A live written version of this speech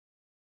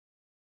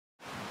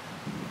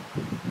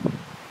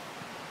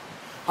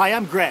Hi,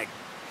 I'm Greg,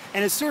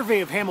 and a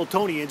survey of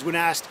Hamiltonians, when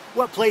asked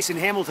what place in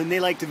Hamilton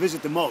they like to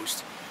visit the most,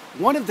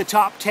 one of the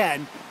top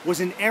 10 was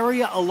an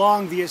area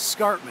along the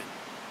Escarpment.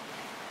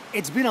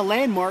 It's been a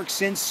landmark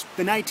since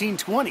the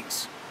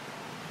 1920s.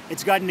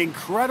 It's got an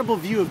incredible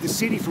view of the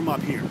city from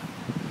up here.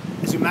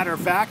 As a matter of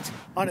fact,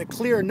 on a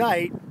clear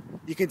night,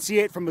 you can see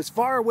it from as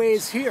far away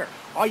as here.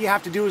 All you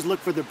have to do is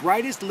look for the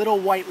brightest little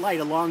white light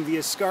along the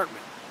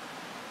Escarpment.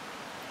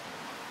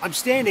 I'm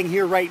standing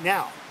here right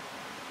now.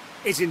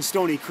 It's in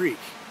Stony Creek.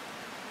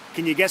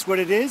 Can you guess what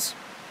it is?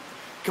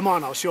 Come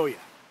on, I'll show you.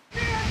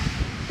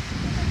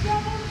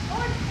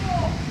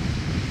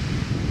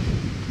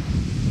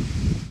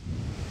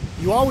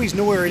 You always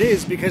know where it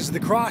is because of the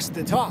cross at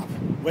the top,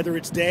 whether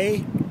it's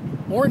day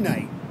or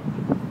night.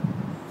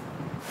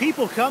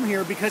 People come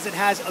here because it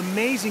has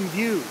amazing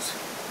views.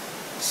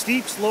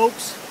 Steep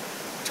slopes,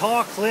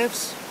 tall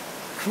cliffs,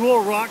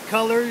 cool rock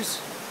colors,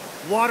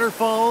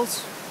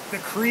 waterfalls, the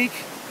creek,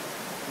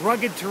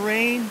 rugged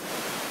terrain.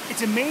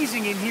 It's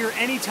amazing in here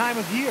any time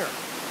of year.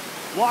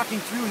 Walking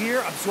through here,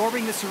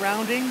 absorbing the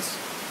surroundings,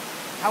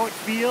 how it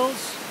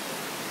feels,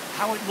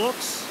 how it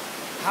looks,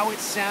 how it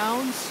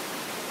sounds.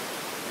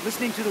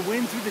 Listening to the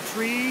wind through the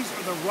trees,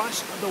 or the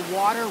rush of the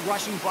water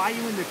rushing by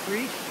you in the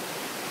creek,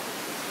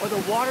 or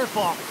the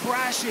waterfall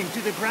crashing to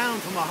the ground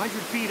from 100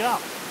 feet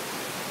up.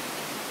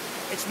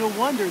 It's no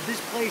wonder this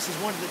place is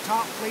one of the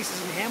top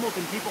places in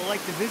Hamilton people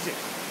like to visit.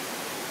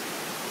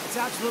 It's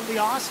absolutely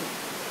awesome.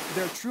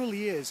 There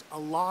truly is a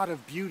lot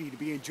of beauty to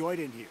be enjoyed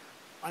in here.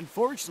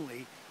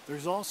 Unfortunately,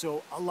 there's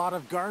also a lot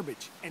of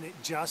garbage, and it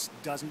just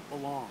doesn't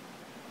belong.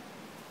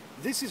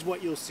 This is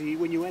what you'll see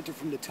when you enter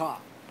from the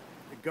top.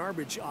 The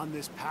garbage on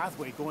this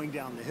pathway going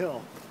down the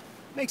hill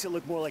makes it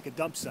look more like a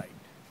dump site.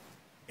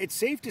 It's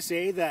safe to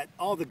say that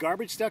all the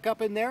garbage stuck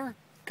up in there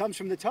comes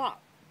from the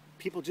top.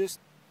 People just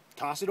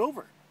toss it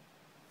over.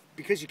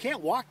 Because you can't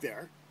walk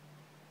there,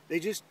 they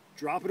just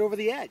drop it over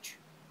the edge.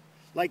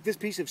 Like this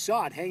piece of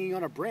sod hanging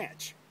on a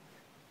branch.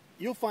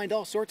 You'll find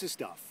all sorts of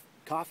stuff.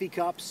 Coffee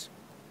cups,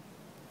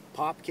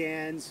 pop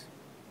cans,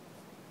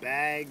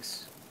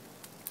 bags,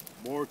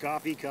 more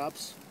coffee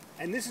cups.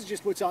 And this is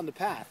just what's on the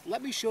path.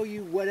 Let me show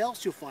you what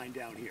else you'll find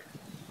down here.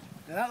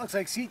 Now that looks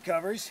like seat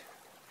covers.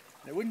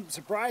 It wouldn't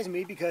surprise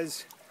me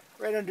because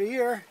right under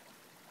here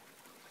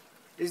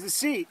is the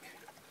seat.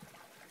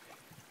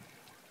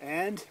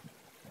 And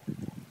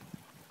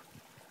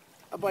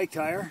a bike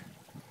tire.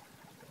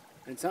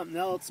 And something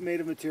else made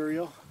of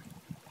material.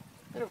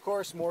 And of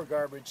course more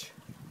garbage,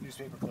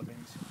 newspaper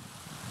clippings.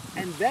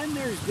 And then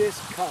there's this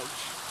couch.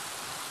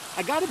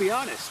 I gotta be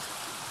honest.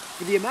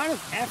 For the amount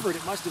of effort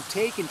it must have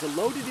taken to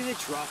load it in a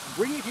truck,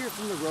 bring it here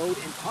from the road,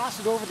 and toss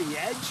it over the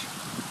edge,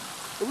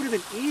 it would have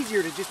been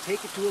easier to just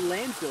take it to a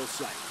landfill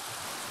site.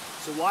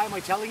 So why am I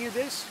telling you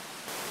this?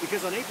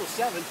 Because on April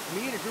 7th,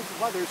 me and a group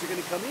of others are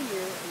going to come in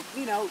here and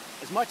clean out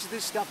as much of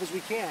this stuff as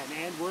we can,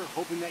 and we're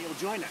hoping that you'll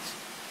join us.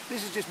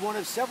 This is just one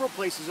of several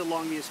places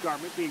along the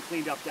Escarpment being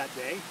cleaned up that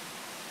day.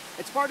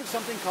 It's part of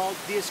something called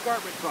the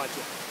Escarpment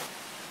Project.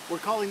 We're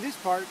calling this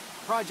part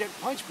Project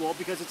Punchbowl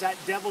because it's at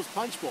Devil's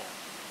Punchbowl.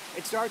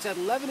 It starts at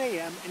 11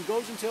 a.m. and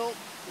goes until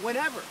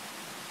whenever.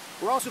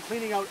 We're also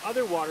cleaning out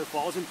other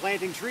waterfalls and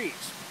planting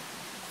trees.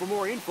 For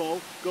more info,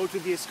 go to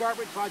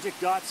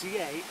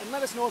theescarpmentproject.ca and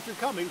let us know if you're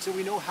coming so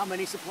we know how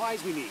many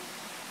supplies we need.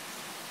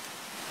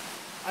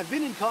 I've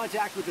been in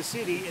contact with the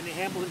city and the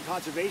Hamilton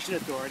Conservation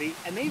Authority,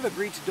 and they've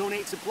agreed to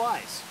donate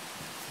supplies.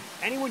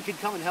 Anyone can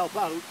come and help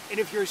out, and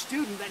if you're a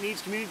student that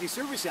needs community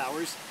service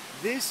hours,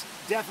 this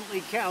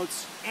definitely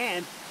counts,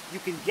 and you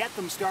can get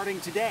them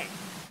starting today.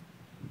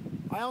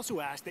 I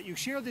also ask that you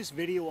share this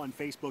video on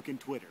Facebook and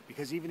Twitter,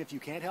 because even if you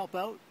can't help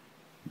out,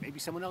 maybe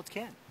someone else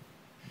can.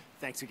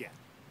 Thanks again.